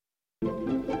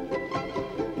On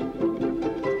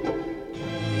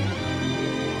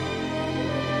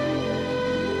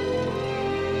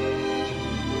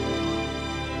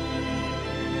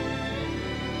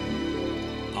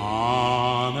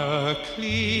a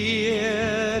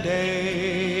clear day,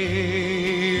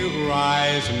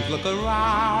 rise and look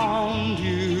around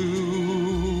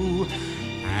you,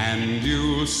 and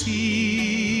you'll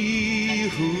see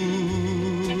who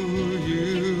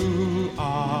you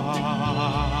are.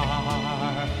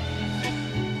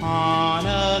 On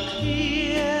a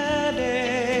clear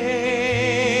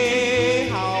day,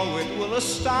 how it will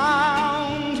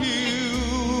astound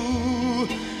you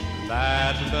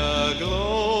that the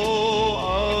glow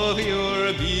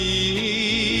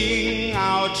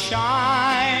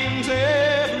outshines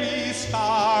every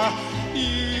star.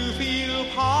 You feel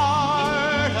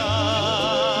part of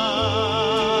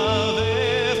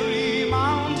every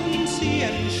mountain, sea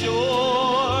and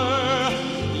shore.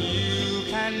 You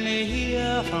can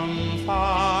hear from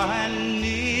far and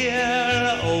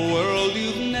near a world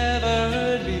you've never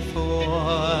heard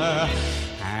before.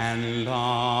 And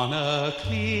on a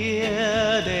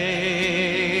clear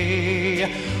day,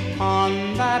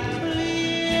 on that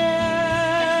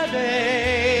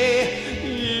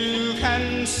you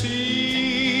can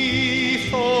see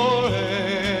forevermore.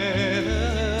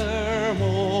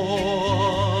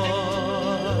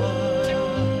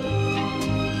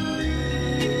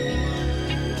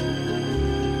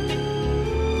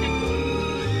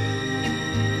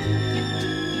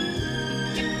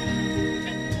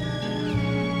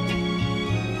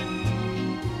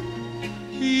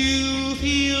 You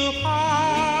feel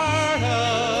part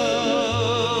of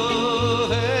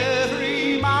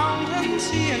every mountain,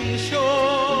 sea and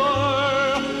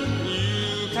shore.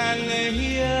 You can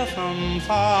hear from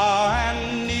far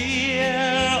and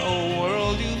near a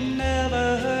world you've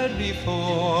never heard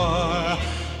before.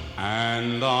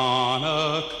 And on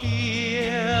a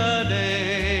clear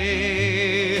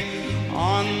day,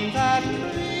 on that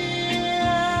clear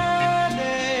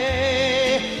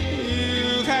day,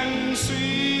 you can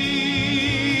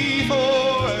see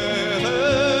forever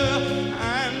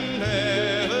and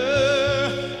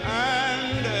ever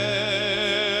and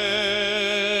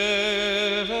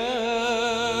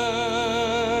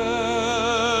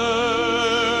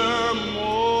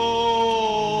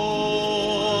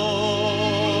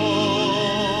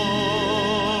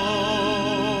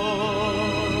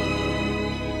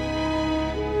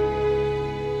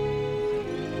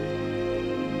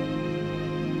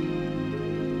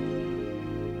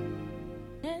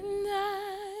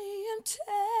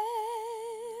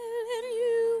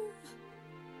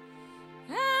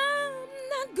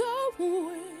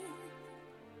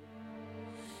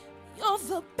You're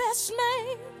the best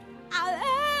man I'll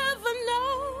ever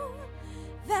know.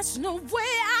 There's no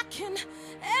way I can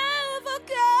ever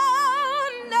go.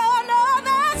 No, no,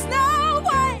 there's no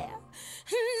way.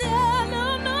 No, no,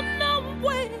 no, no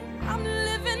way. I'm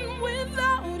living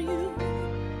without you.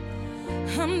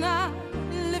 I'm not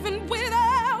living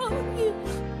without you.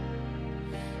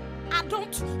 I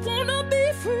don't wanna be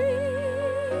free.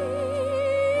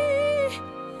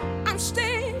 I'm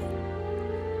staying.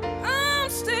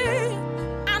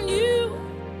 And you,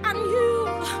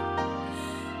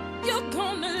 you're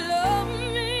gonna love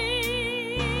me.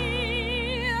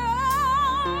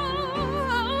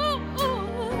 Oh,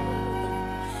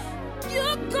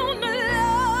 you're gonna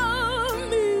love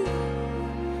me.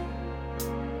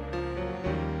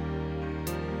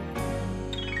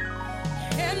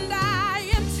 And I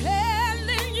am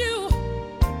telling you,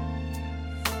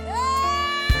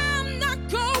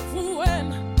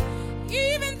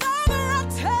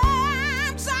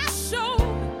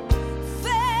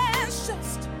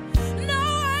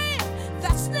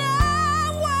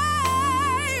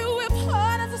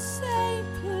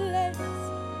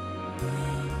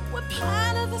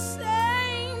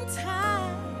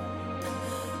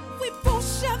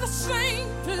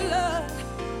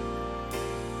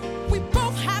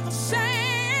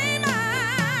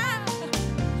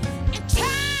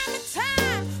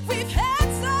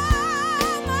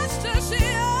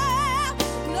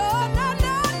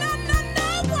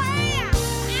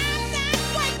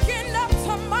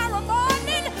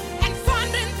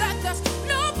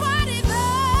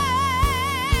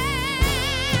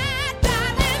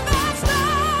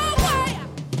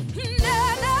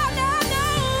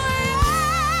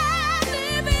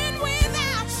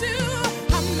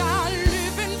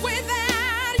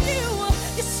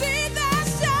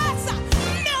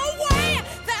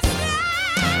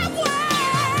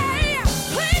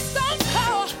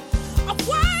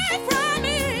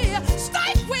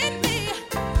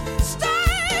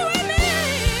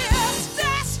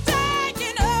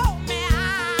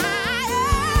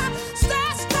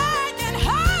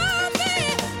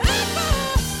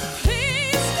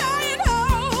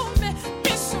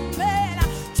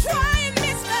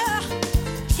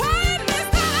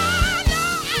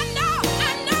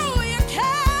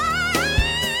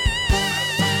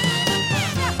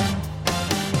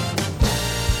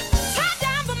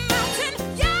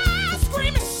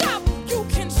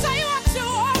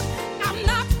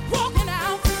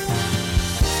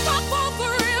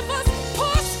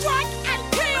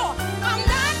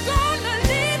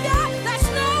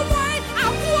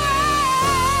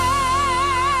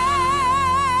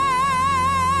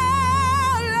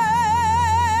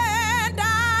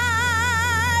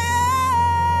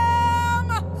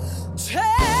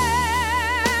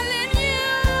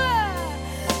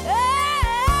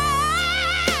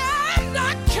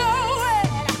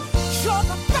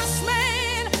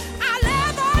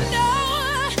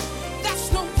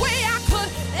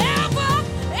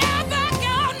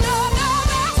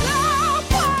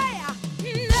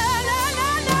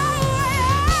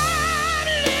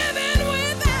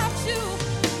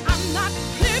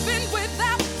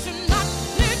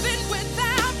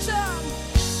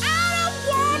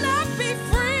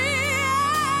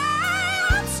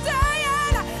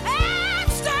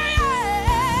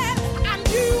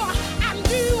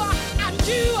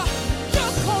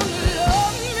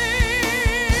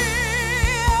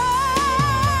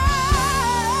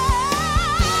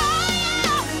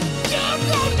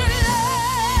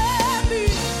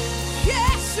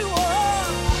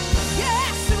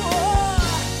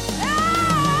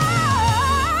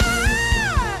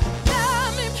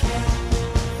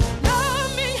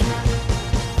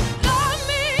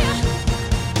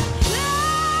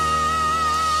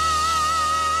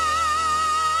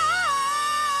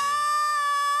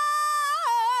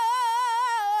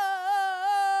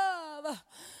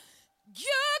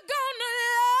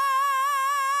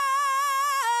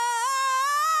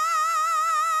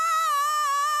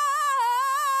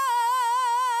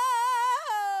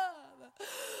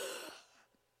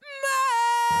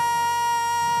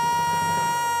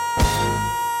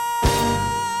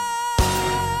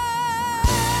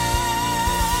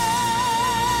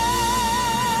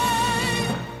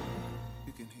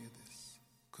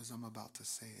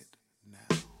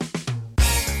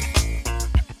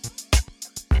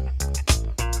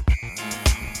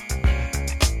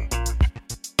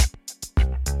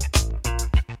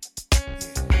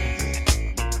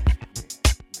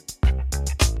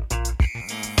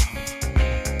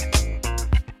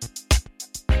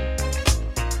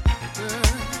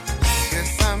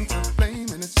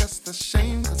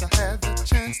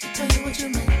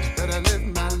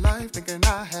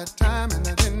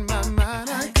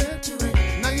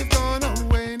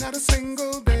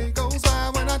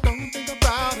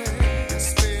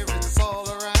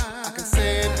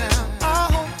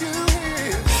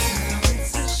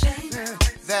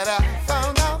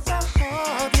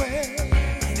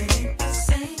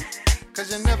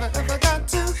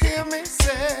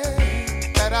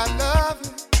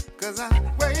 'cause I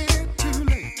waited too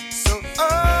late. So,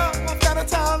 I've gotta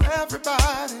tell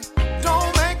everybody,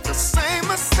 don't make the same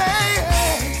mistake.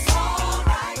 It's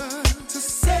alright to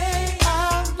say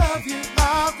I love you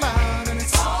out loud, and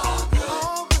it's all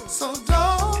good. So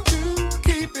don't you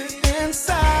keep it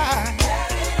inside.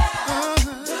 Let it out.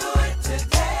 Do it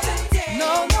today.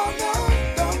 No,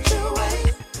 don't you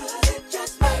wait, 'cause it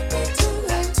just might be too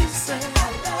late to say I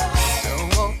love you. Don't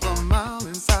walk a mile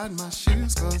inside my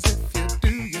shoes, 'cause if you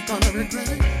do, you're gonna regret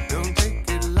it. Don't take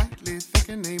it lightly,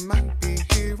 thinking they might be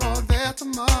here or there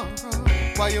tomorrow.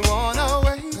 Why you wanna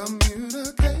wait?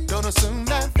 Communicate. Don't assume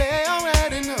that they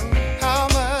already know how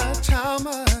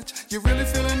much you really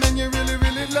feeling and you really,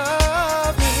 really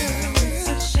love it. It's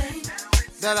a shame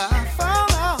that I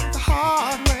found out the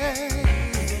hard way.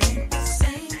 It ain't the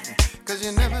same, 'cause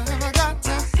you never ever got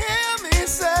to hear me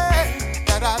say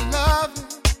that I love you,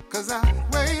 'cause I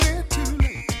waited too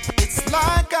late. It's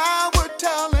like I would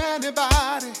tell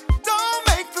anybody, don't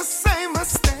make the same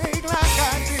mistake like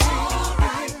I did.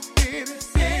 Did it.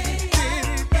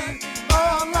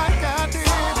 Oh, like I did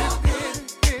it.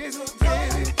 Did it.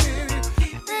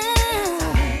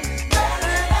 Let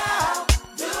it out.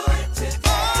 Do it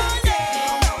today.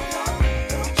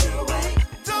 Don't you wait.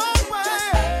 Don't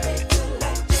wait.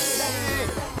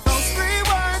 Those 3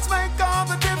 words make all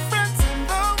the difference in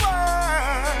the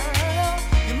world.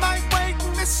 You might wait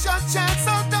and miss your chance,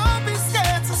 so don't be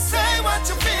scared to say what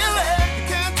you're feeling. You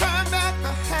can't turn back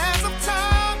the hands of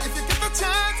time. If you get the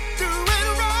chance, do it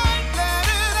right. Let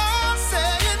it out,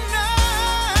 say it now.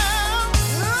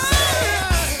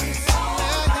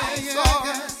 It's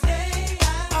alright.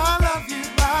 I love you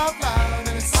out loud,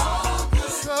 and it's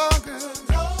so good.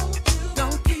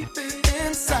 Don't keep it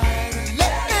inside.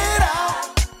 Let it out.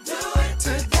 Do it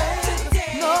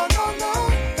today. No,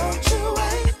 don't you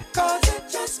wait, 'cause it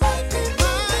just might be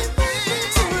too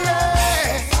late.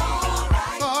 It's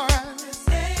alright.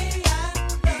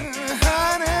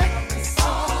 Honey,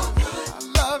 I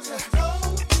love you.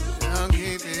 Don't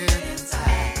keep it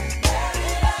inside. Let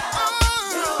it out.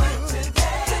 Do it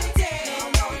today.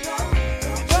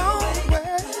 Don't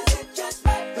wait. It just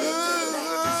might be too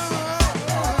late.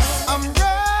 I'm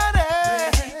ready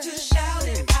to shout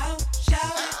it out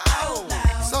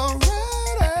loud. So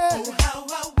ready. Oh, how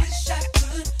I wish I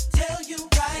could tell you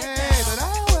right now. But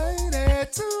I waited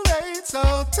too late, so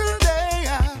today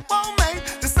I won't make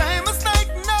the same mistake.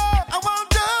 No, I won't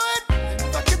do it. And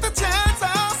if I get the chance,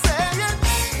 I'll say it.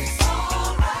 It's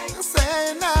alright. I'll say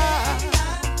it now.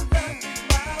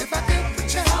 If I get the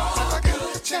chance, I'll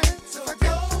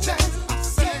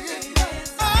say it now.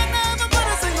 I never put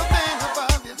a single thing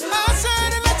above you. I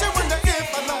shouldn't let you wonder if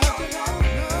I love you.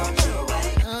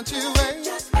 Don't you wait.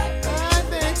 I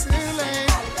think too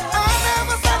late. I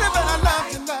never said it, but I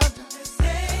loved you.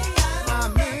 I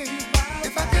mean,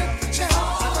 if I get the chance,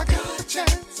 I'll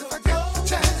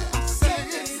say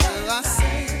it. Well, I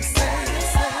say it.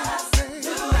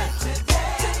 Do it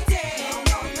today.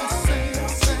 I'll say it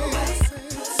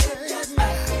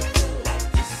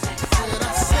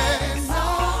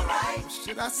now.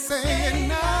 Should I say it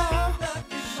now?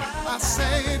 I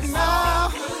say it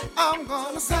now. I'm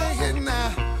gonna say it now.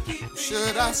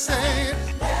 Should I say it?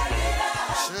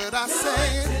 Should I say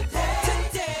it?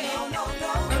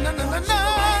 No.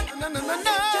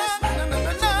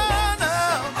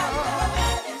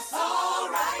 It's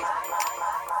alright.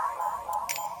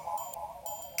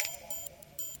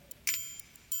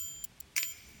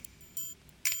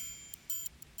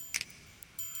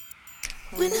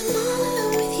 When I'm all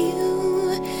alone with you,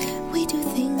 we do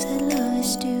things that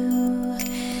lovers do.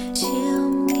 Tell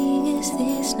me, is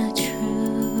this not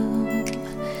true?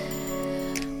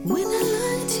 When I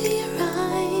look into your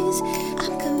eyes,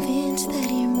 I'm convinced that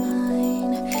you're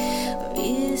mine. Or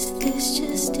is this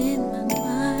just in my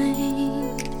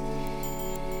mind?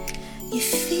 You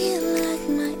feel like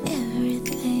my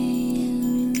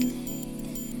everything.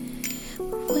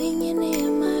 When you're near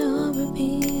my orbit,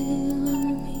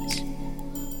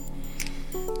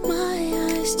 my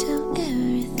eyes tell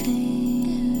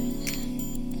everything.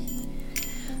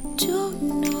 Don't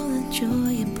know the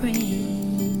joy it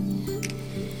brings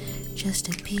just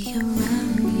to be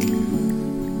around you.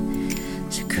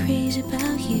 So crazy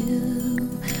about you,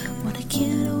 wanna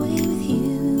get away with you.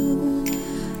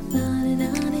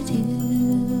 La-da-da-da-do.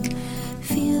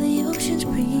 Feel the ocean's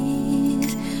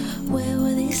breeze. Where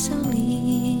will this all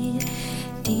lead?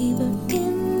 Deeper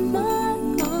in my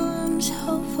arms,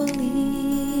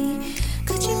 hopefully.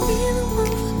 Could you be the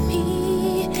one for me?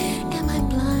 Am I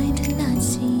blind to not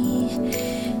see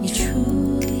you're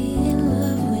truly in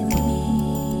love with me?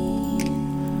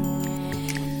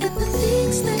 And the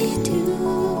things that you do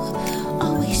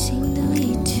always seem to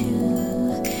lead to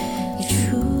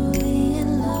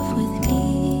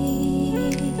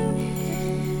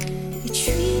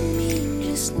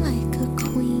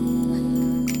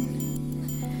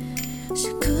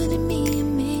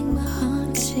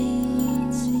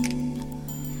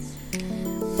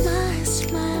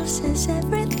is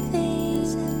everything.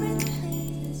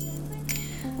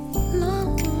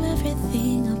 Love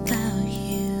everything about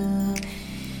you,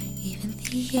 even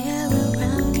the air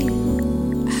around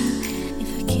you. If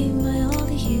I gave my all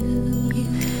to you,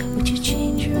 would you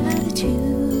change your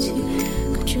attitude?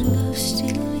 Could your love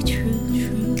still be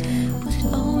true? Would it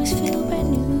always feel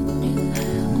brand new?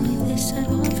 Only this I'd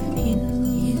want from you.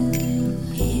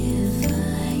 If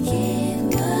I gave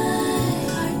my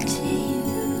heart to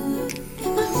you,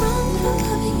 am I wrong for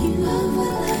loving you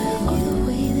all the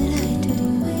way that I do?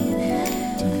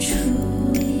 I'm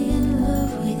truly in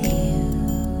love with you.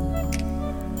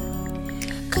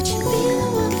 Could you be the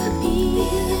one for me?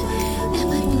 Am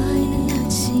I blind and not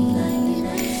seeing?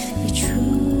 You're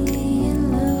truly in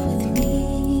love with me.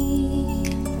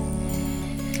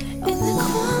 And the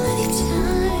quality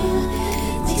time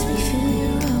makes me feel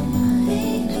you're all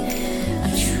mine.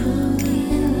 I'm truly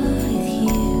in love with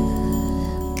you.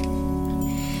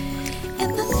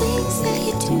 And the things that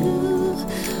you do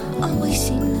always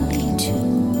seem to lead to.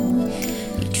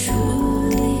 You're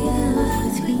truly in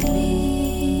love with me.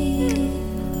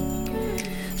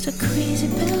 So crazy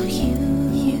about you.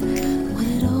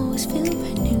 Wanna always feel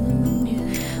brand new.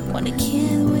 Wanna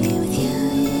get away with you.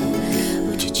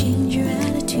 Would you change your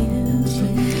attitude?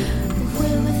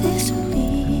 Where would this be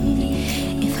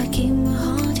if I gave my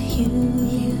heart to you?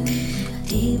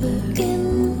 Deeper in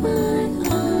my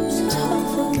arms,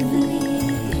 hopefully.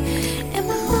 Am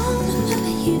I wrong to love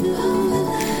you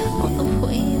all the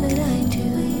way that I do?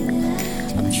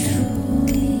 I'm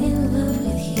truly in love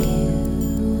with you.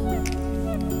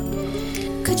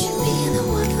 Could you be the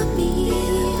one for me?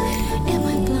 Am I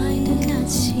blind and not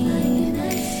seeing?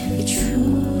 You're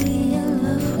truly in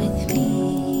love with me.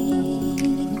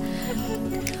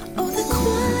 Oh, the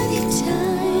quality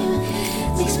time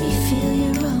makes me feel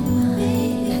you're all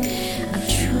mine. I'm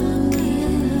truly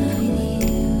in love with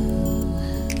you.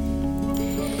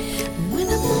 When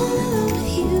I'm all alone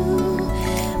with you,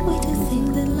 we do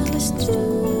things that lovers do.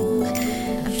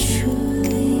 I'm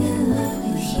truly in love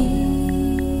with you.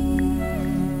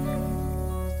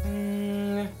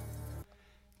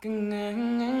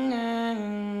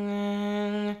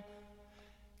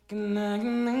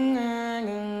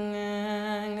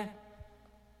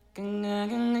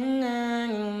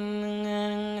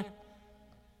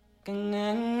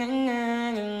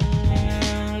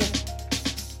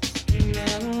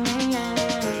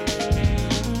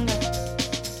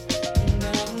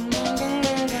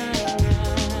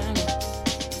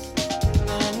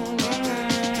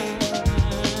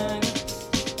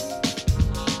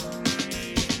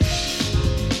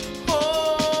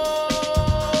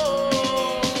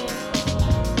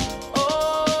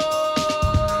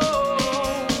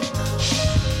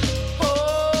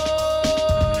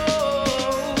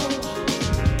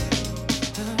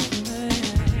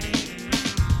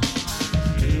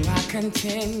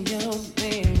 Continue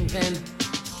living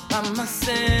by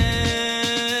myself,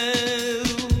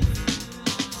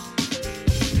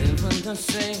 living a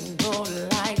single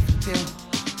life till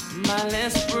my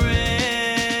last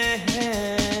breath.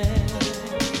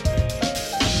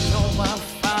 I know I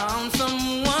found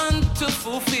someone to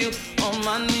fulfill all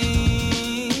my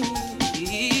needs.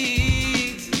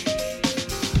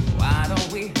 Why don't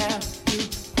we have to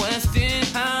question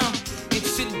how it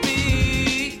should be?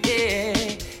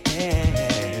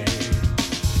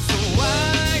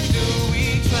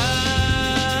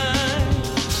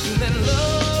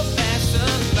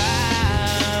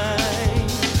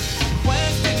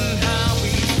 Question how we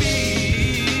feel.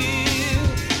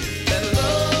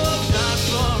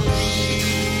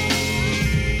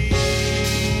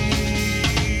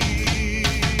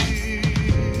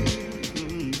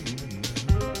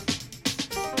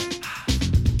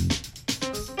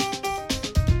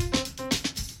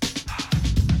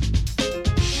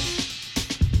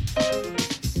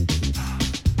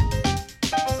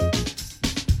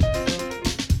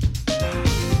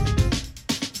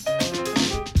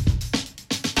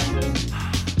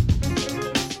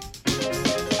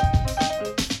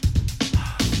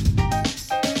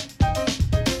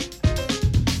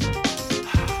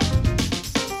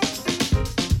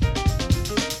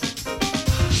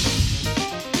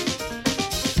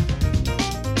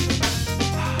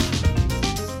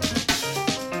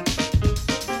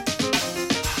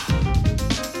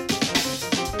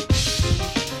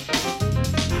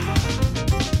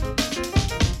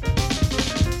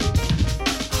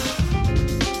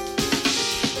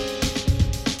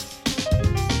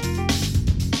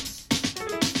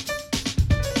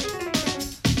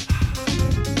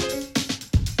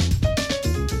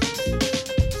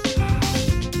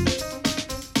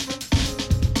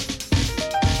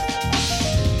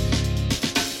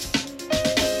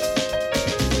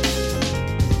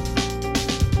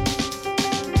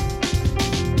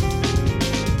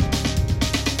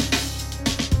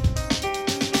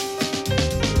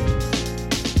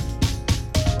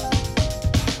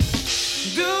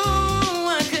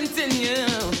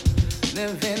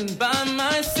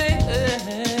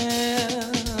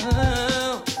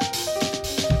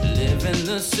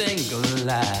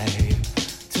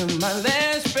 to my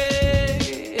last breath.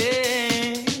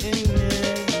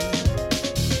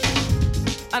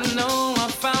 I know I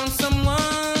found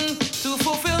someone to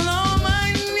fulfill all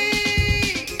my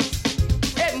needs.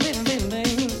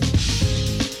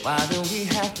 Why do we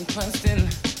have to question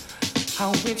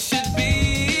how it should be?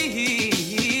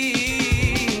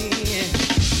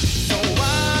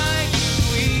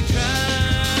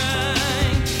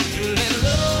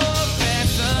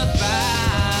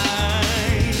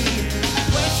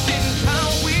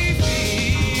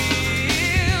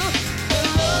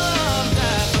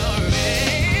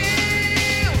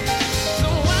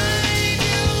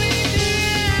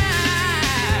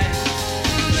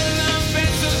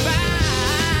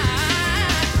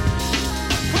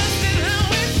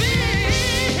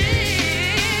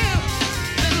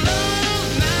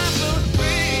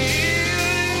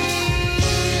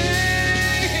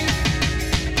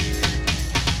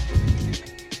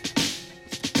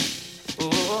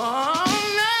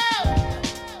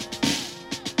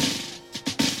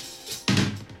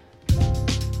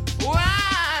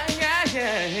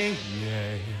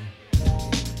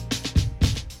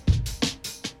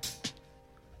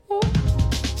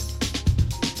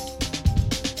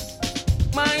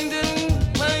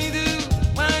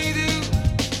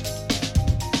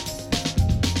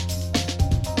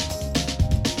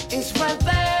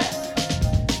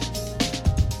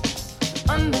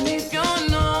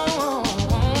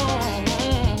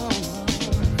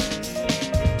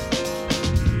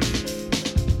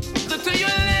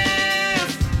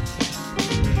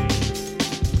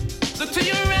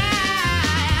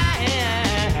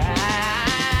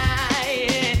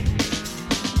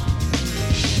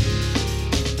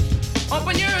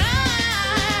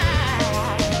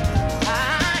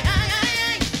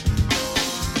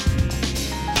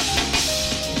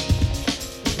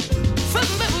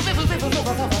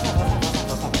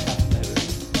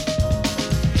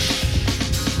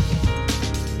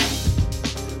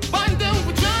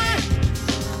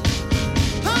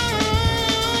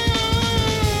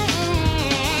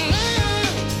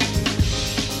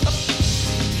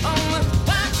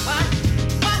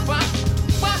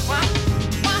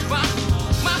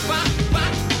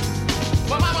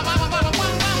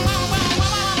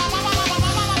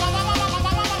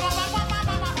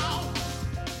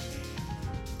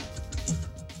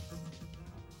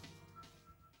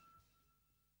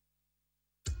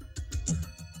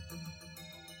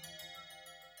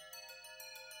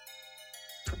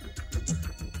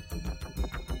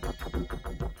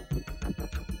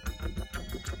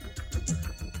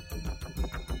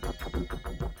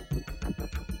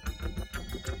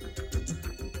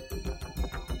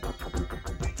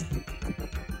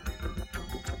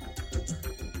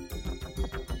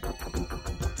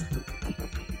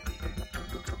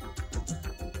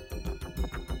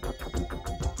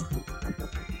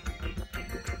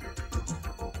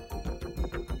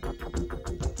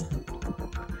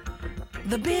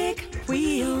 The big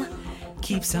wheel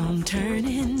keeps on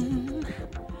turning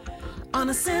on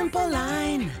a simple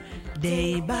line,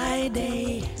 day by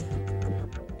day.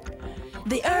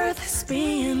 The earth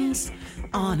spins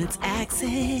on its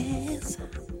axis.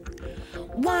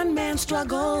 One man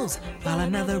struggles while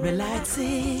another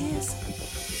relaxes.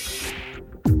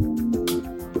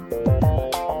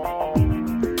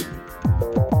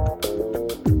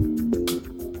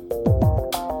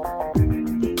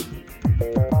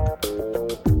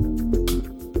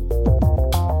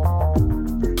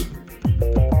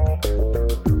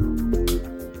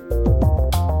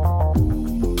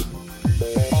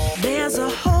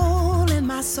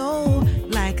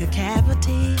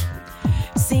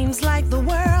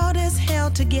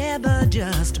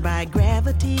 Just by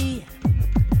gravity,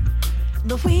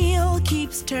 the wheel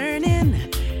keeps turning,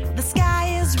 the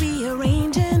sky is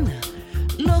rearranging.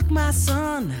 Look, my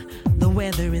son, the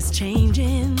weather is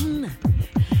changing.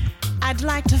 I'd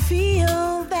like to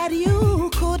feel that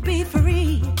you could be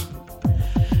free.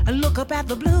 Look up at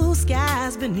the blue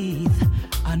skies beneath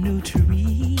a new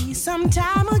tree.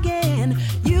 Sometime again,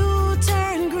 you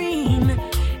turn green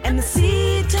and the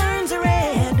sea turns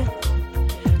red.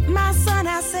 My son,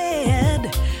 I said,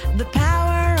 the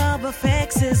power of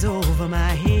effects is over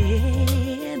my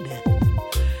head.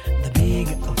 The big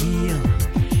wheel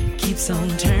keeps on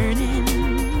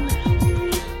turning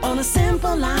on a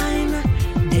simple line,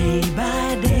 day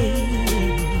by day.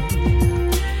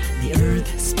 The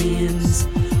earth spins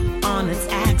on its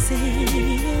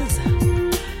axis.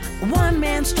 One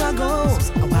man struggles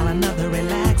while another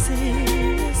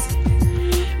relaxes.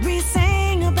 We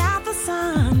sang about the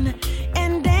sun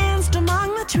and danced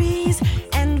among the trees,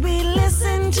 and we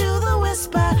listened to the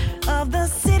whisper of the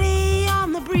city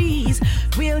on the breeze.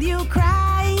 Will you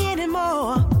cry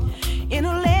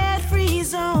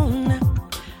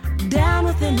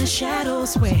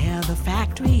shadows where the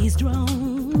factories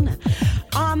drone.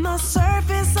 On the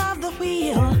surface of the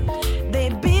wheel, they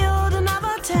build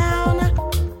another town,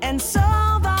 and so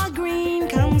the green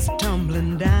comes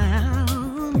tumbling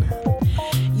down.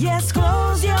 Yes,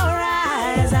 close your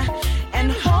eyes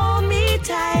and hold me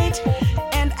tight,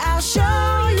 and I'll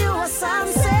show you a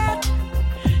sunset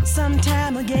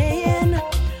sometime again.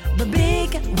 The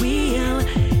big wheel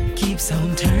keeps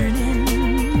on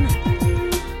turning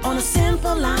on a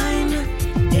simple line,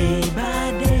 day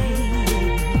by day.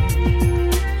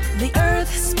 The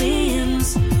earth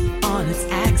spins on its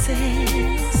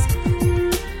axis.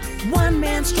 One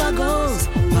man struggles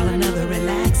while another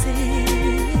relaxes.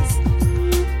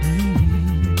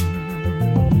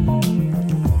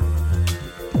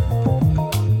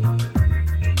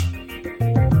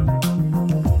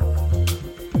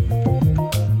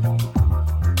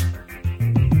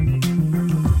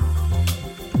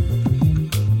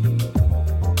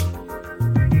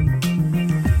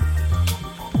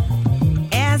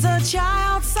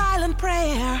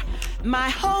 My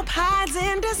hope hides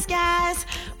in disguise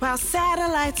while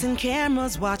satellites and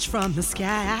cameras watch from the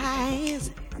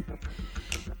skies.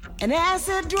 An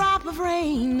acid drop of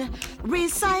rain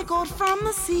recycled from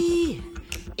the sea,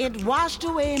 it washed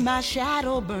away my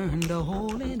shadow, burned a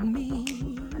hole in me.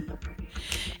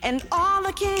 And all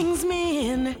the king's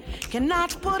men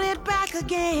cannot put it back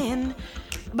again,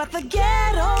 but the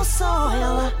ghetto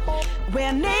soil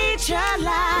where nature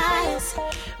lies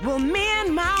will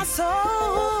mend my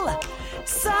soul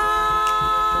sometime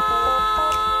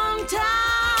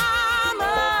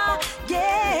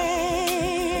again.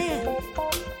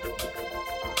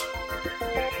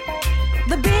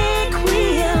 The big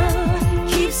wheel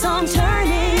keeps on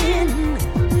turning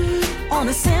on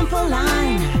a simple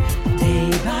line, day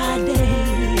by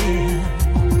day.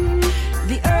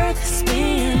 The earth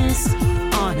spins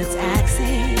on its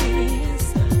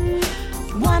axis.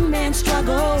 One man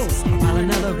struggles while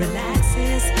another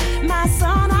relaxes. My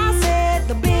son, I said,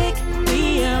 the big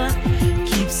wheel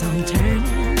keeps on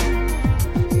turning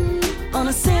on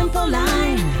a simple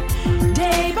line,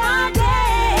 day by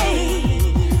day.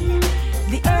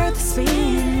 The earth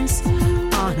spins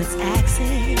on its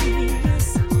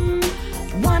axis.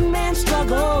 One man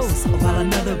struggles while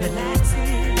another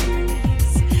relaxes.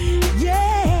 Yeah.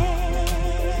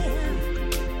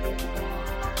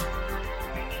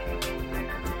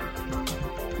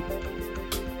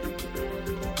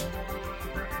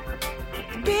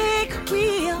 Big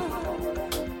wheel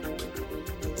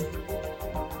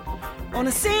on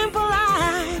a simple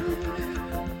line.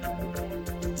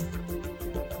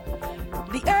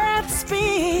 The earth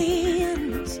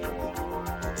spins.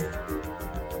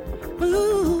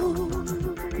 Ooh.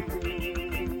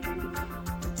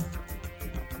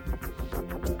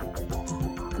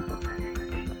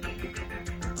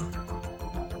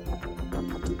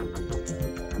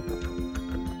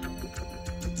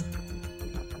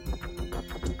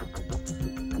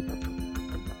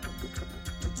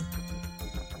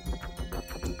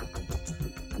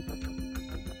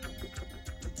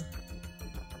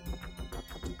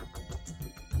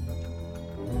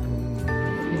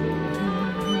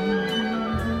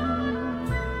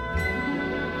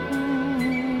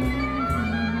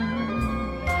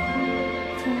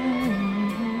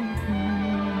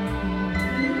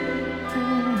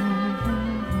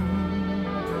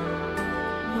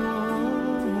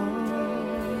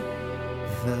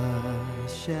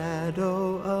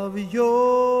 Shadow of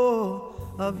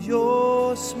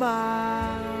your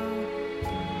smile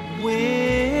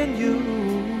when you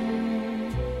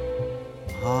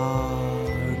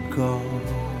are gone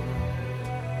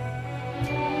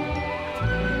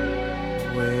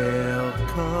will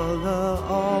color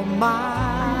all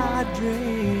my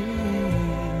dreams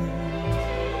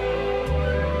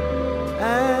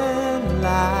and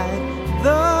light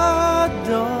the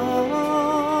dawn.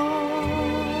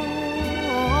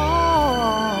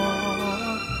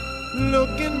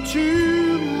 Look into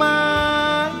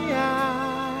my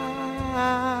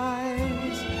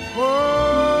eyes,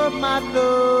 oh my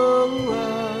love,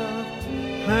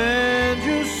 and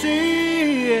you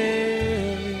see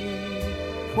it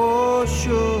for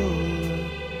sure.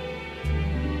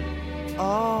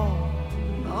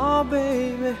 Oh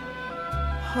baby,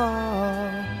 oh,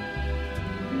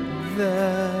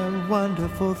 the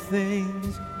wonderful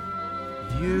things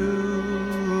you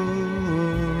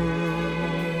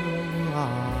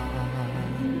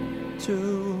to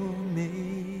me.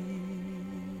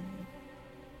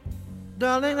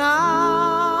 Darling,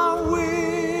 our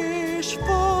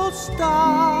wishful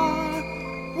star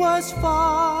was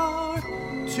far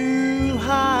too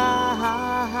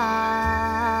high.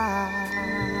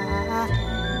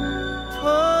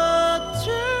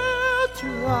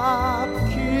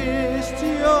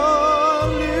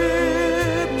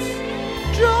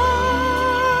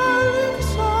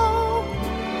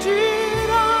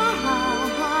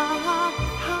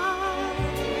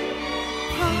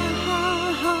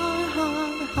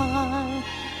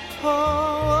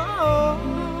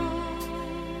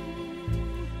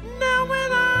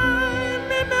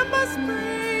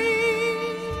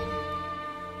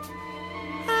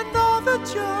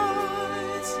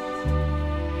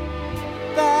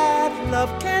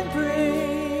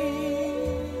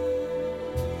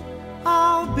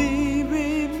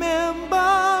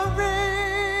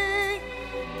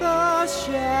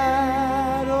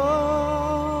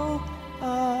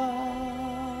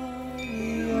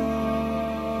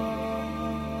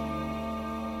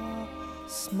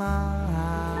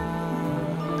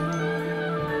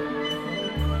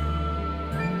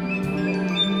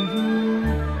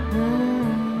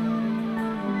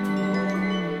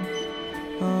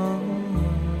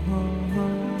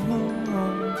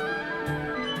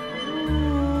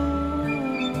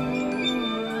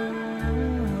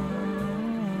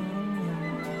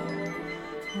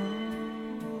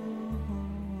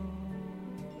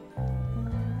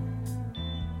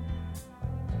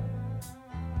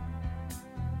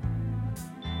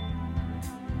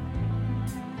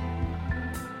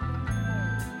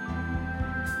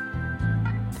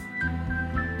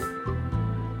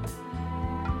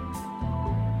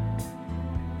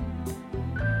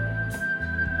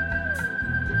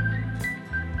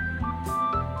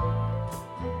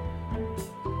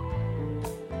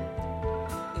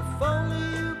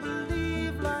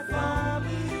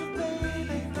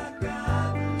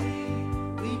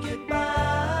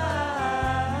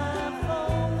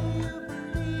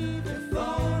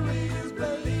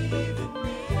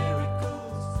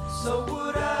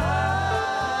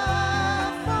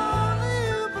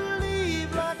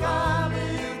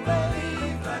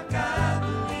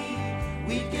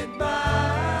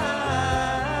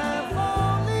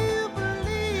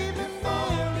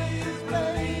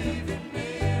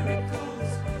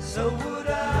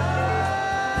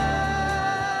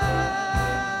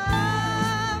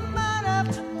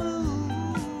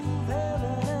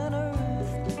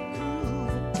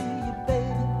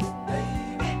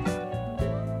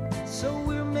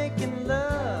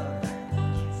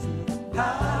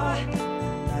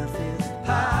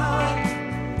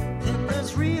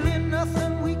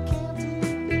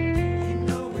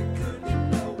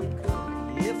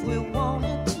 we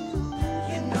wanted to.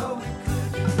 You know we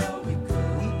could, you know we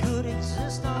could. We could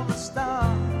exist on the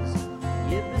stars.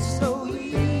 It'd be so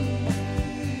easy.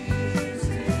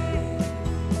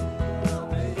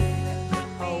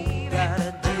 All we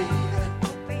gotta do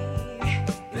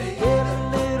is get a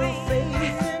little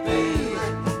faith in me.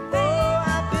 Oh,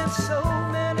 I've been so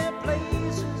many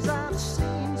places, I've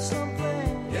seen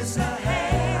something. Yes, I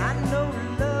have. I know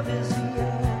love is the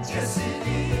answer. Yes, it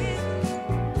is.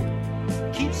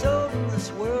 Keeps holding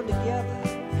this world together.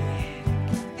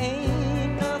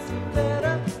 Ain't nothing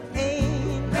better.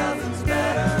 Ain't nothing's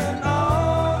better. And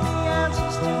all the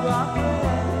answers to our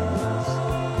prayers.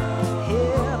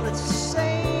 Hell, it's the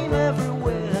same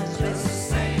everywhere. It's the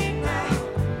same now.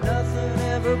 Nothing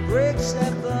ever breaks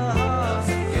at the heart.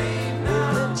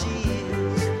 Only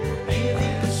tears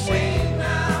giving way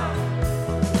now.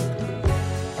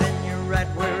 And you're right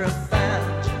where I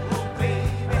found you, oh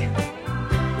baby,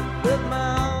 with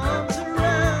my arms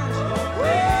around you, oh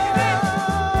baby,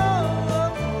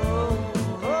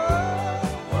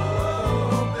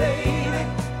 oh baby,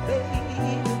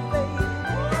 baby, baby.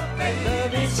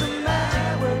 Love is a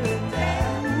magic word,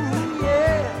 ooh,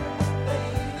 yeah.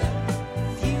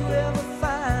 Few ever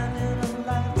find in a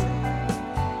lifetime.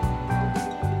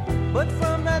 But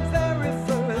from that very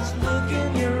first look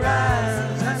in your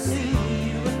eyes, I knew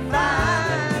you would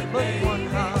find but one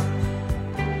heart.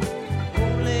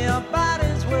 Only our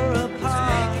bodies were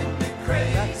apart.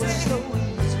 That was so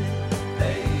easy,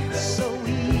 so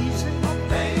easy.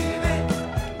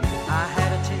 I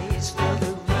had a taste of the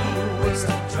real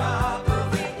world. Drop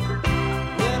of it.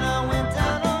 When I went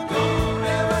down on you,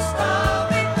 never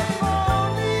stop it.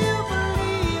 Only you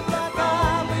believe like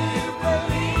I believe,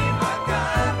 believe like I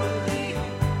believe.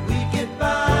 We get by.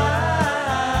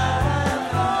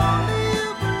 Only you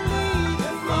believe,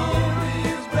 if only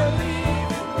you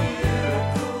believe in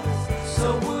miracles, so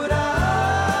would I.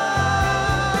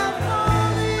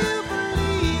 Only you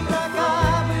believe like I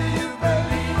believe,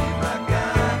 believe like I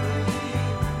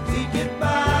believe. We get by.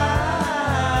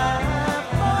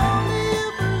 Only you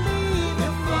believe,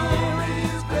 if only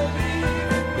you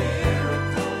believe in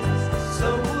miracles, so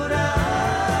would I.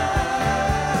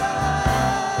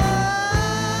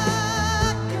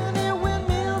 Can hear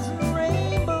windmills and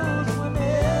rainbows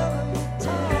whenever you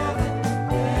tell me.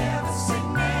 Never say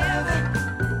never.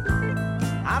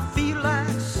 I feel like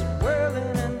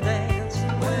swirling and dancing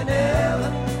whenever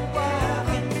you're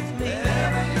walking with me.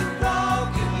 Whenever you're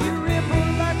walking, you ripple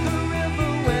like a river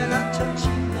when I touch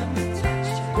you.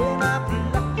 When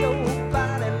I pluck your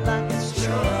body like a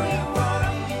string.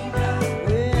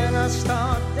 When I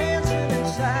start dancing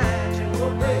inside you,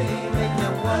 oh baby, make me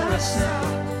wanna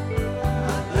sing. Yeah,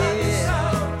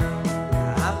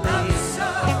 I love you so.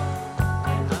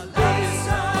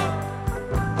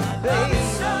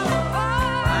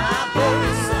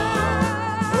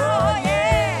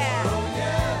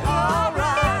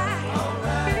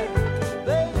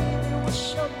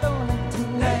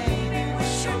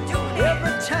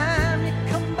 Every time you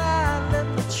come by, let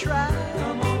me try.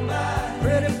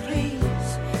 Pretty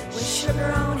please, with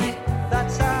sugar on it.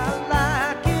 That's how I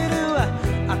like it.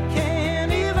 Ooh, I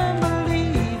can't even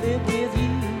believe it with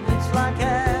you. It's like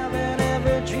having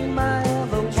every dream I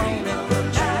ever wanted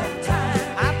come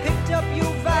true. I picked up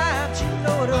your vibes, you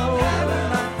know the whole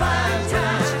my vibes, and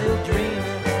I'm still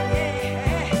dreaming.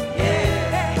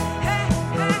 Yeah,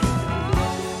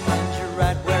 and you're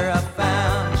right where I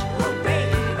found you, oh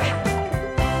baby,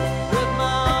 with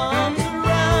my arms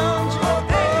around you, oh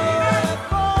baby.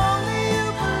 If only you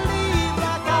believe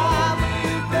like I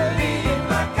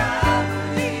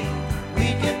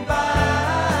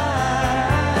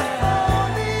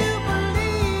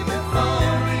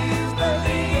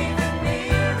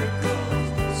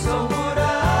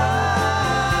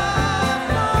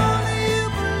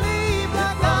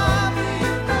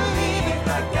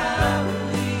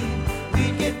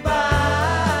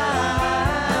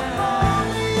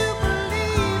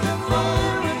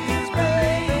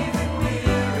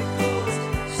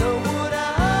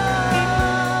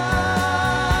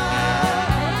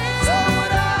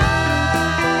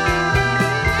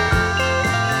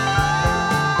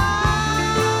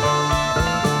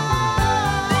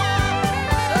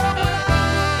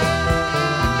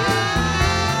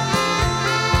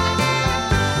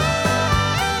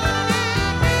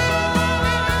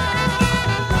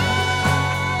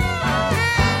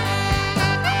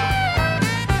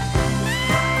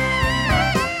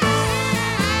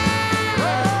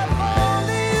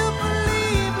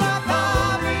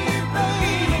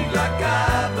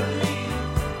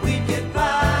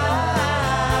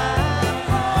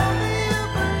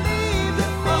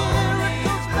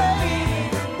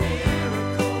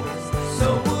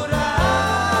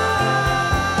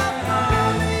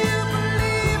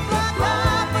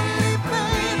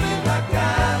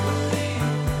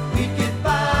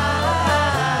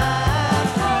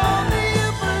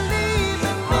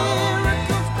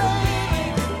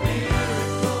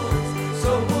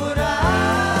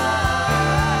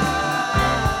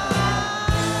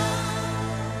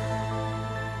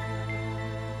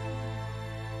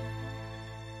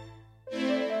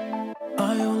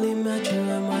met you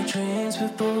in my dreams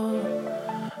before.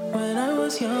 When I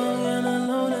was young and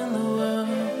alone in the world,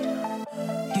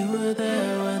 you were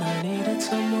there when I needed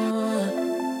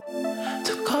someone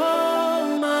to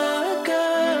call my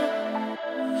girl.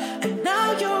 And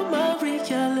now you're my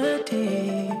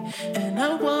reality, and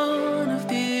I wanna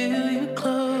feel you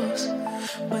close.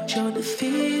 But you're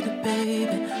defeated,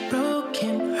 baby,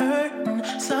 broken, hurting,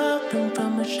 suffering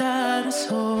from a shattered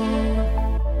soul.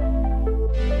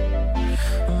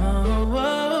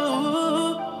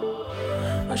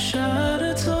 A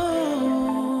shattered soul.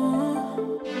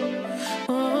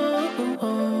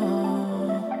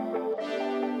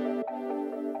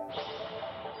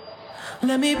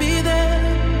 Let me be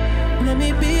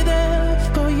there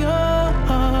for your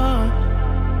heart.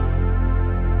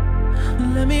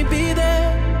 Let me be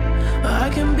there, I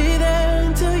can be there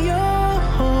until you're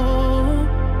home.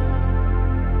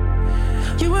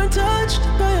 You weren't touched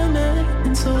by a man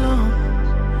in so long,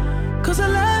 'cause the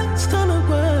last time it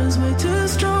was way too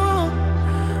strong.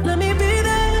 Let me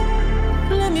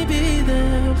be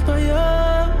there for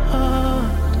your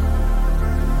heart.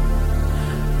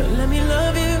 Let me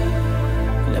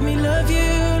love you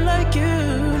like you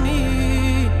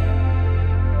need.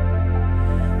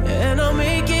 And I'll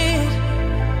make it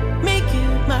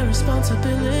my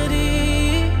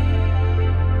responsibility.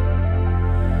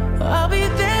 I'll be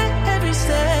there every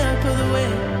step of the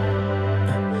way.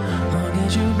 I'll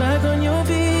get you back on your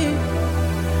feet.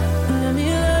 Let me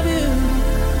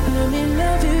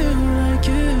love you like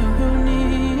you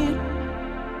need.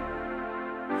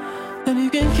 And you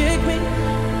can kick me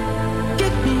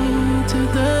to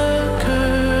the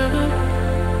curb.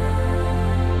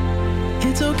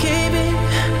 It's okay, babe,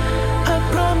 I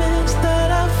promise that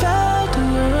I felt the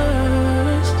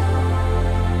worst.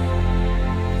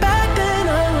 Back then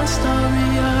I was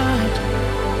starry-eyed,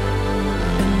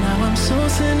 and now I'm so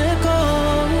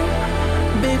cynical.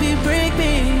 Baby, break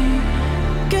me,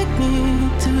 get me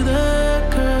to the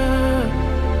curb.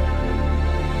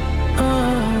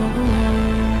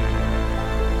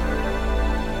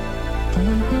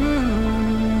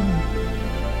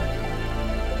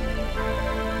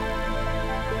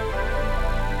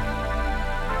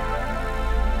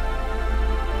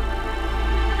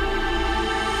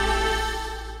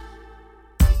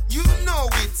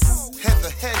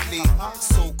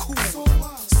 So cool,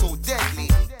 so deadly,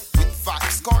 with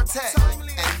Vybz Kartel.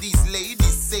 And these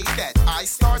ladies say that I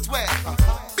start well.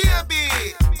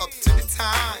 Baby, up to the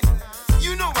time.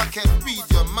 You know I can read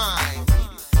your mind.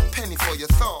 Penny for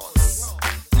your thoughts,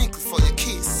 nickel for your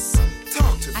kiss.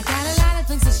 Talk to me. I got a lot of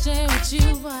things to share with you.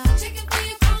 Checking for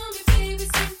you, call me, baby.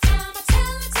 Sometime I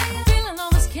tell you. Feeling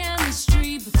all this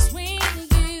chemistry between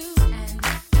you and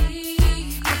me.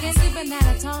 I can't sleep at night,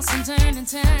 I toss and turn and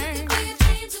turn.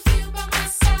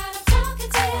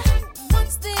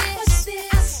 What's this?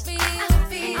 I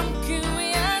feel. I'm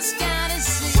curious, gotta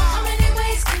see. How many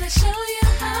ways can I show you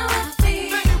how I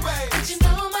feel? But you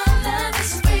know my love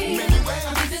is free.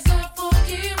 I'll be the girl for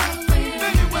you, I will.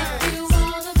 If you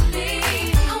wanna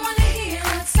bleed, I wanna hear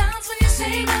how it sounds when you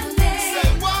say my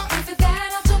name. And for that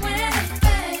I'll do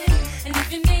anything. And if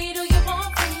you need or you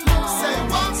want more,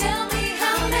 tell me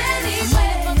how many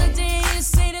ways. From the day you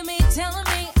say to me, telling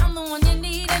me I'm the one you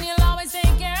need, and you'll always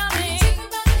take care of me.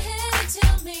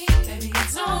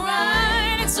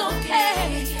 Alright, it's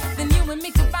okay. Then you and me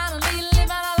can finally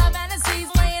live out all our fantasies,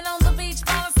 laying on the beach,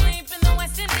 fall asleep in the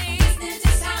West Indies. This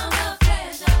is sound of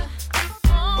pleasure.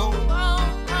 How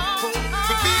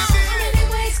many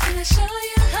ways can I show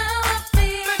you how I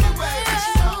feel? Many ways.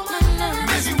 You know my love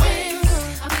is real.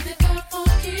 I'll be the girl for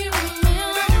you.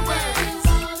 Many ways.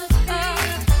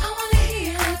 I wanna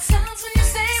hear how it sounds when you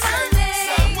say my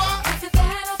name. After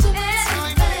that I'll do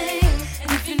anything. And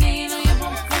if you need or you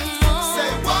want more,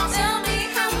 tell me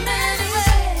how many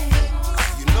ways.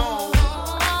 You know,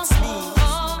 it's me,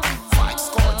 Vybz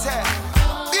Kartel.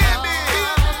 Baby,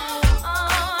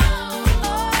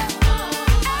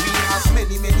 we have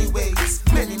many ways,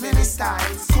 many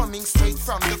styles, coming straight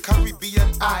from the Caribbean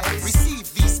isles. Receive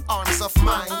these arms of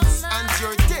mine, and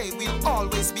your day will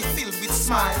always be filled with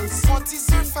smiles. What is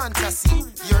your fantasy,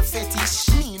 your fetish?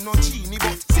 Me no genie,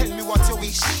 but tell me what you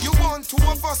wish. You want two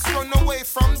of us run away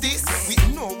from this, with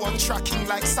no one tracking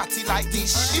like satellite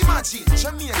dish. Imagine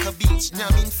Jamaica beach,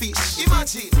 nyamming fish.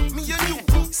 Imagine me and you,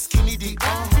 skinny dick,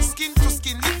 skin to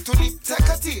skin, lip to lip, take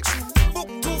a tip. Book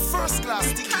 2 first class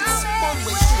tickets, one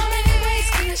way How trip. many ways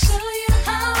can I show you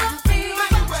how I feel?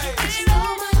 Many ways. But you know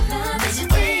my love is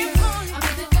real. I'll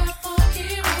be the girl for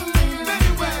you.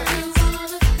 Many ways.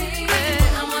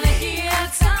 I wanna hear how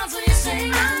it sounds when you say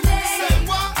my name. Say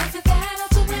what? After that I'll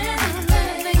do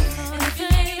anything. And if you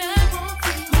need it,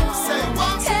 Say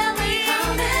what? tell me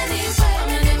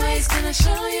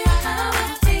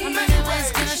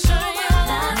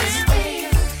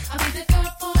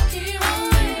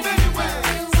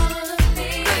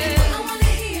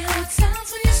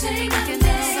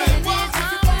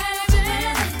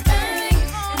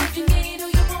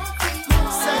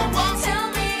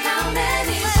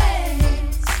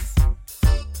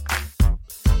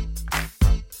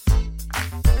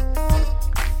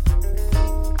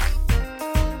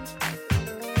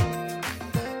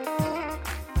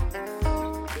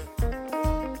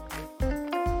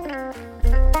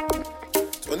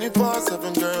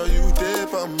 24/7, girl, you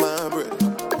dip on my bread.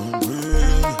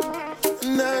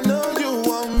 And I know you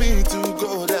want me to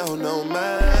go down on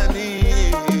my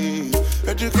knees.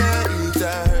 Heard you can't eat,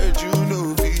 I heard you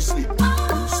know be sleep.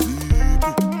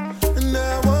 And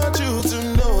I want you to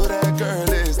know that,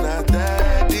 girl, it's not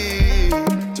that deep.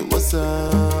 So what's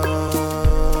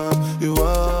up? You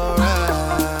alright?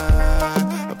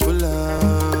 I pull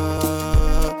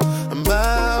up, I'm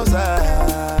outside.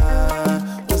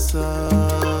 What's up?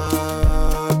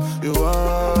 You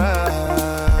alright?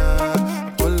 I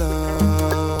pull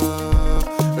up,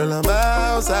 girl, I'm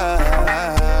outside.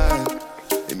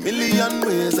 A million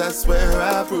ways, I swear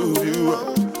I'll prove you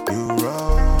wrong. You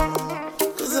wrong.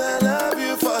 'Cause I love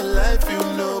you for life, you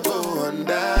know, go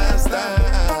understand.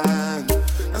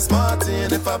 I'm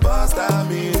smarting if I bust a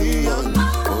million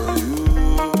for you.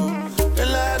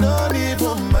 Girl, I don't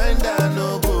even mind, I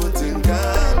know go think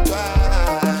I'm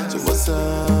twice. So what's up?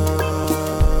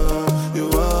 You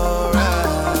alright?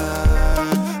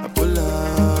 I pull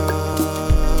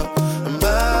up, I'm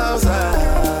outside.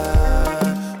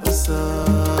 What's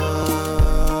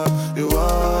up? You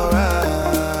alright?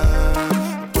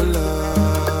 I pull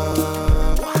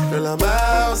up, girl, I'm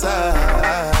outside.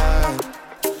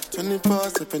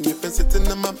 24/7, you've been sitting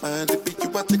in my mind. It be you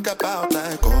I think about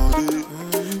like all day.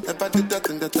 Never did that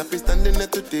thing that I be standing there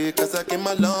today, 'cause I came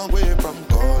a long way from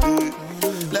calling.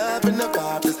 Love and the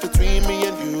vibe that's between me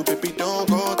and you, baby, don't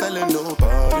go telling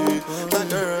nobody. My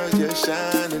girl, you're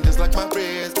shining just like my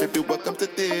wrist, baby, welcome to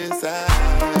this side.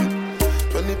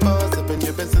 24/7,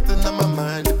 you've been sitting on my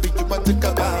mind. It be you I think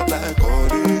about like all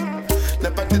day.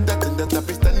 Never did that thing that I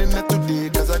be standing there today,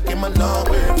 'cause I came a long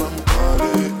way from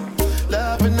calling.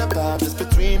 Love and the vibe that's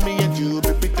between me and you,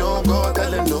 baby, don't go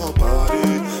telling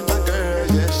nobody. My girl,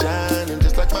 you're shining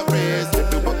just like my wrist,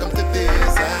 baby, welcome to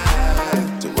this side.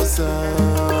 So what's up?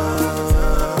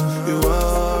 You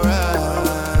alright?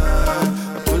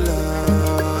 I pull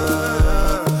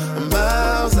up, I'm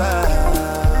outside.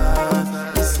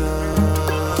 What's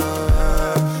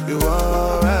up? You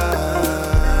alright?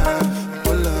 I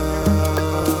pull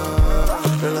up,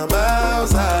 girl, I'm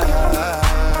outside.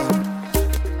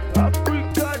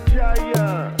 Africa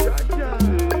Giant.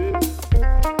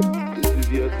 This is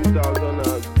year 2000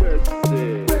 and best.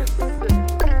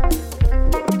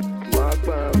 Mark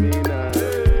by me now.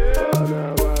 Oh, now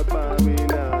mark by me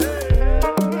now.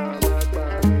 Oh, now mark by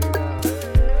me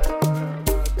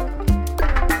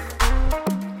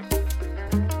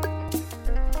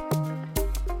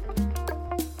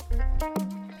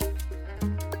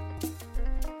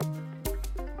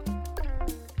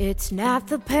It's not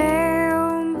the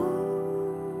pale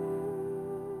moon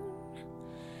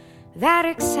that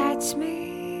excites me.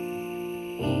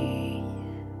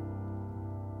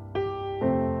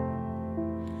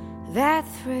 That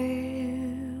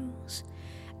thrills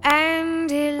and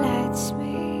delights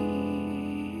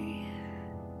me.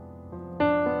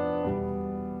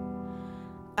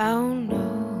 Oh no,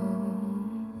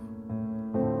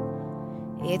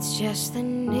 it's just the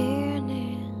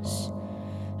nearness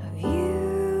of you.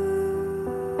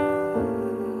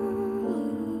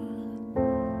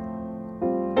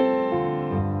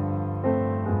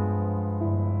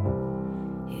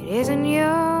 It isn't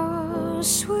your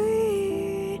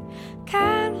sweet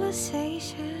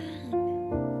conversation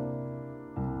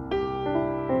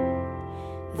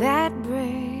that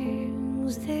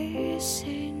brings this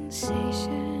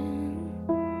sensation.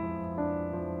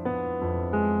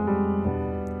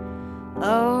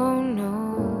 Oh no,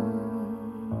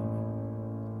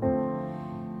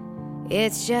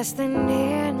 it's just the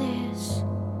nearness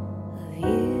of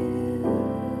you.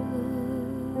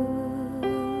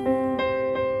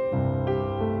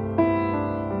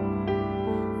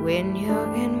 When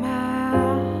you're in my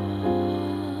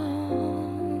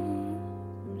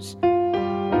arms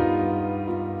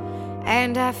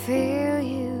and I feel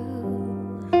you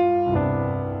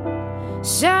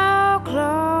so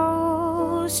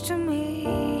close to me,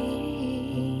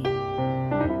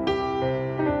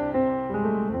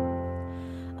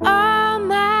 all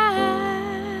my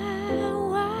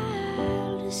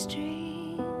wildest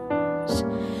dreams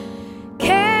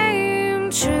came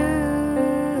true.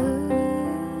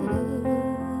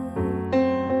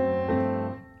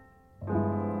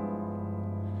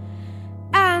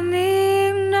 I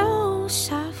need no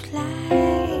soft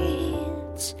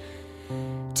lights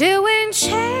to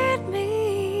enchant me.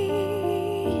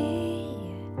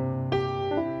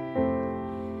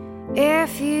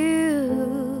 If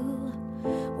you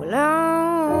will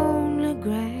only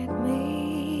grant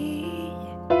me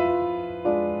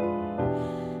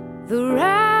the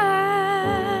right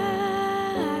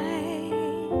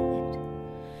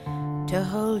to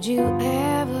hold you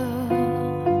ever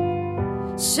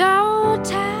so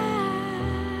tight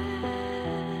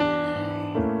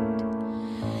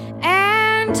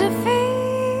and to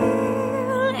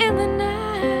feel in the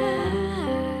night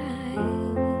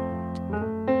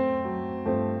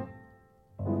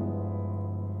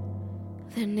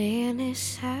the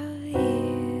nearness of you.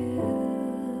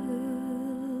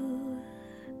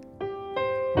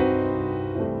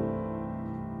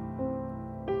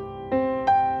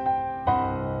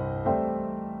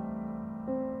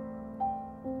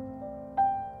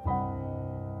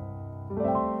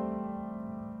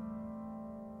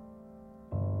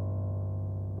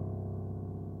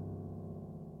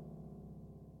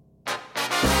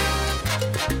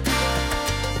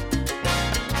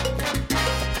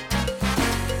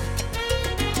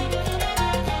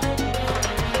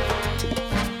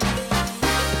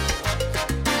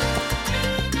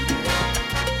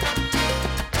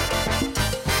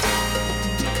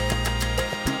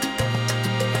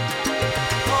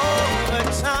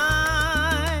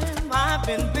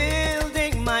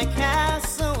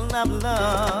 Of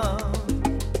love,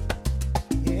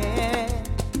 yeah,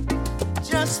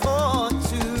 just for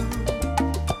two.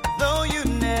 Though you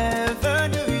never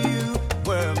knew you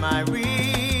were my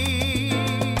reason,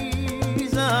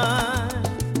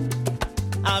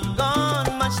 I've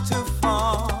gone much too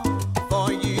far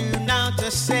for you now to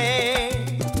say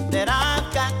that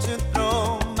I've got to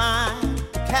throw my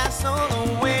castle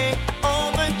away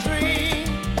over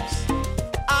dreams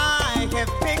I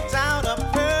have picked out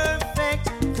a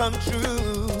come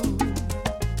true,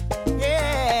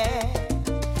 yeah.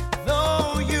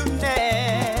 Though you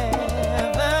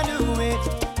never knew it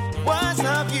was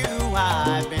of you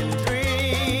I've been dreaming.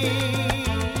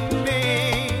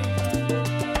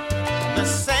 The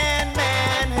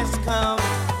Sandman has come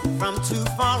from too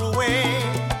far away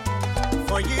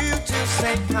for you to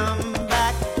say come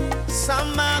back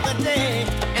some other day.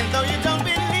 And though you don't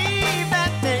believe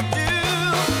that they do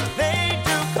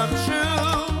come true.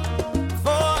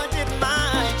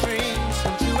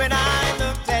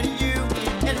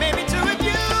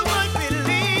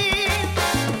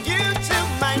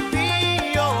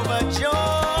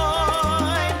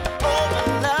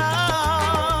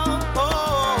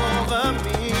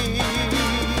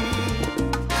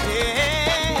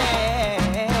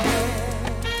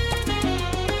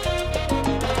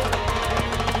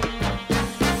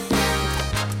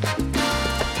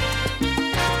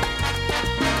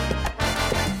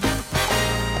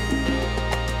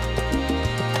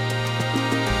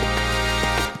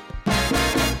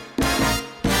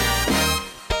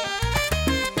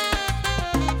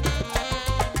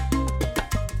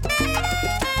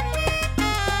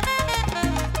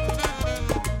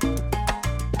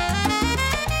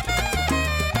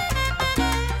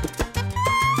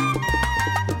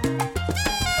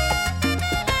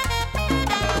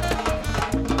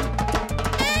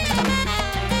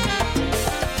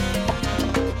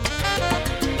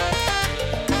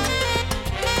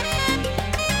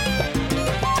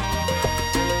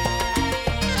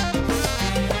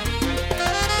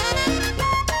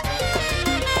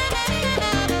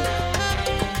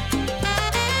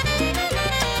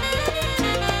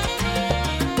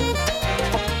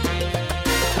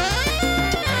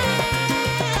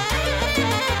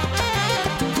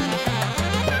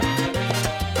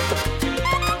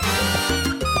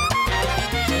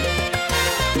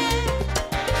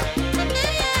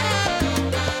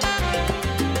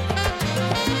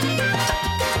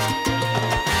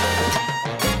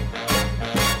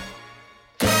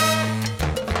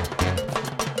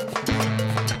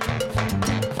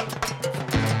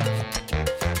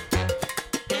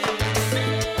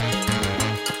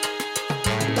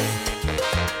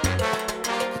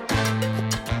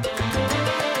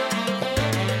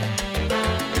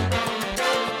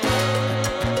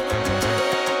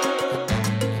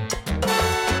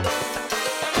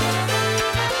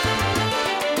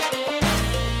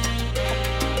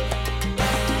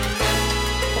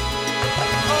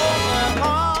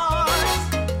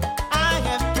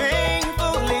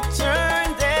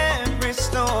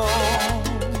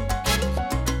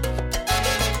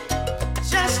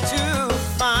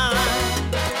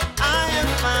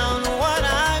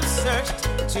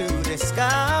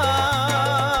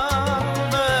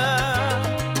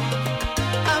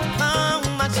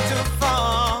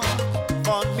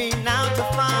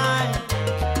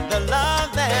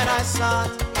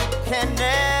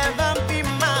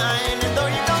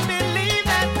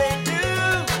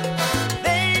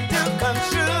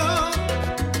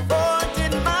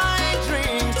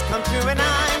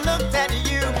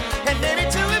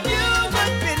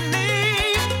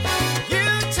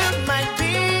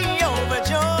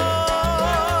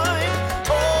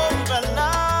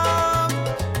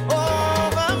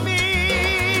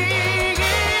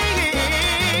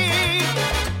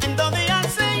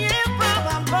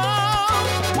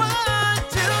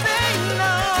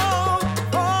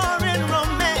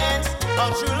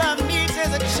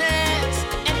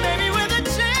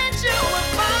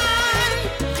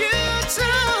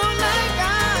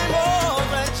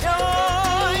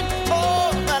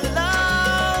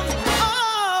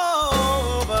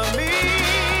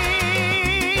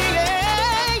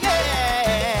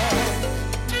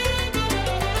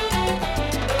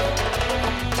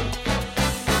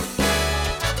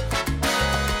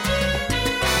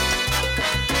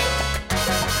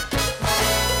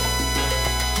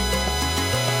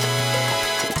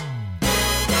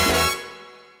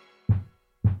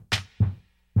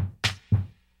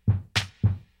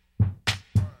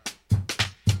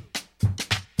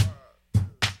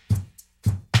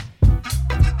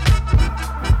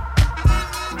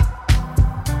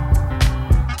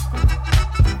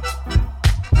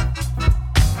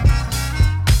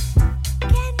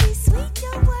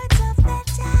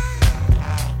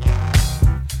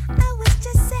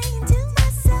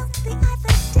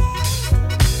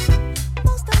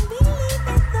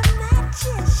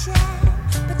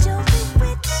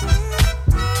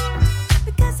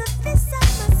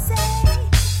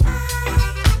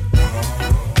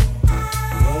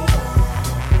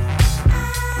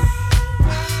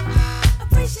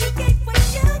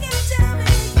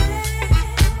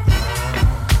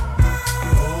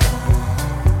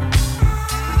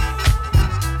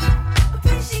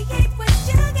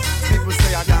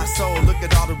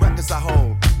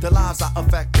 I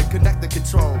affect and connect the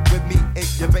control. With me in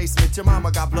your basement, your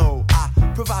mama got blow. I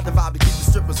provide the vibe to keep the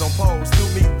strippers on poles.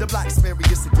 Through me, the black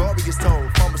experience, the glorious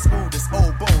told. From a school that's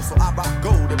old bowl, so I rock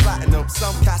gold and platinum.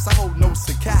 Some cats I hold notes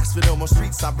and cash for them. On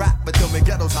streets I rap with them, in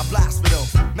ghettos I blast for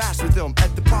them. Mash with them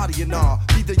at the party and all.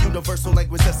 Be the universal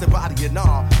language that's embodying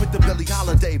all. With the Billie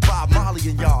Holiday, Bob Marley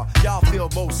and y'all. Y'all feel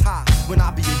most high when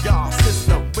I be in y'all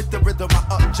system. With the rhythm I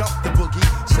up jump the boogie.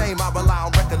 Shame I rely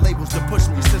on record labels to push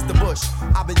me since the bush.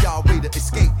 I've been y'all way to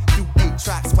escape through 8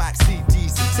 tracks, wax,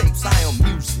 CDs, and tapes. I am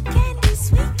music. Can you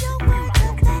speak your words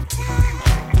of that time?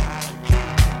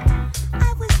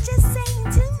 I was just saying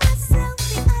to myself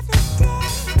the other day,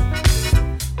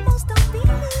 most don't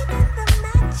believe in the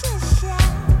magic show,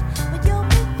 but you're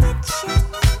bewitching.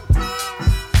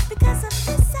 Because of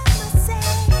this I must say,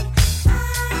 I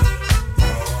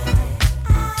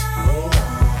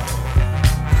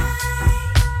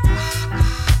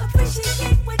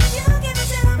appreciate what you give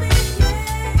to me.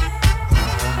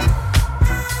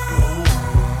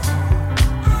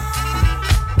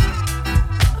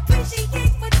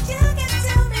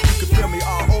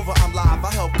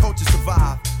 Culture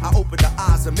survive. I open the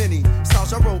eyes of many.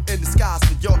 Songs I wrote in the skies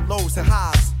for your lows and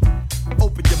highs.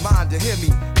 Open your mind to hear me.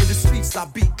 In the streets I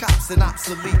beat cops and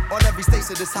obsolete. On every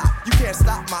station that's hot, you can't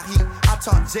stop my heat. I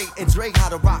taught Jay and Dre how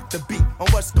to rock the beat. On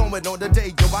what's going on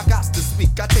today, yo, I got to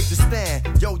speak. I take the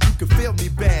stand, yo, you can feel me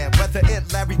band. Whether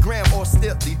it Larry Graham or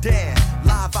Steely Dan.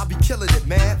 Live, I be killing it,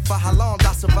 man. For how long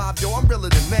I survive, yo, I'm realer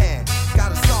than man.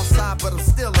 Got a soft side, but I'm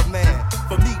still a man.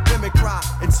 For me, women cry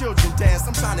and children dance.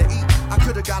 I'm trying to eat, I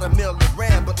could've got a meal and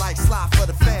ran. But like Sly for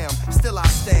the fam, still I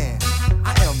stand.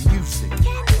 I am music. Can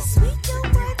you speak your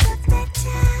words of that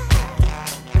time?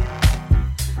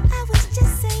 I was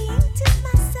just saying to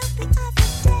myself the other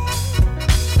day,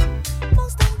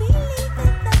 most don't believe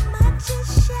in the magic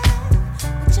show,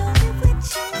 but you're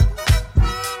bewitching.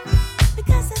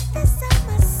 Because of this I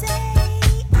must say,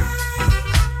 I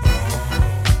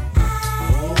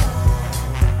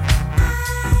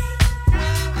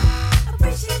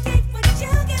appreciate what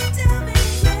you give to me.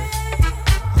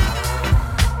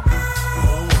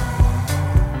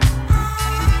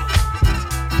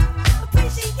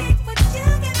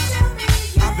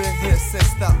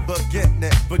 Since the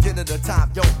beginning of the time,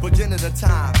 yo, beginning of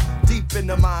time, deep in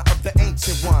the mind of the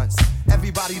ancient ones.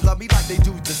 Everybody love me like they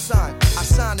do the sun. I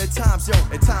shine at times, yo,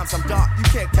 at times I'm dark. You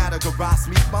can't categorize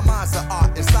me. My mind's an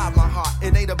art inside my heart.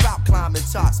 It ain't about climbing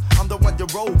charts. I'm the one you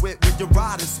roll with when you're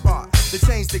riding smart. The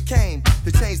change that came,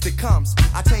 the change that comes.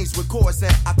 I change with chords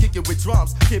and I kick it with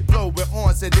drums. Kid blow with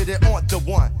horns and it on the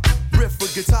one. Riff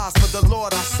with guitars for the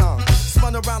Lord I sung.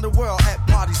 Spun around the world at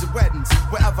parties and weddings.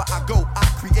 Wherever I go, I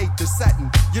create the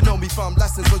setting. You know me from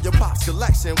lessons on your pop's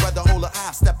collection. Whether whole or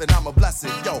half stepping, I'm a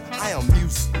blessing. Yo, I am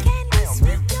music. Can you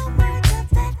speak your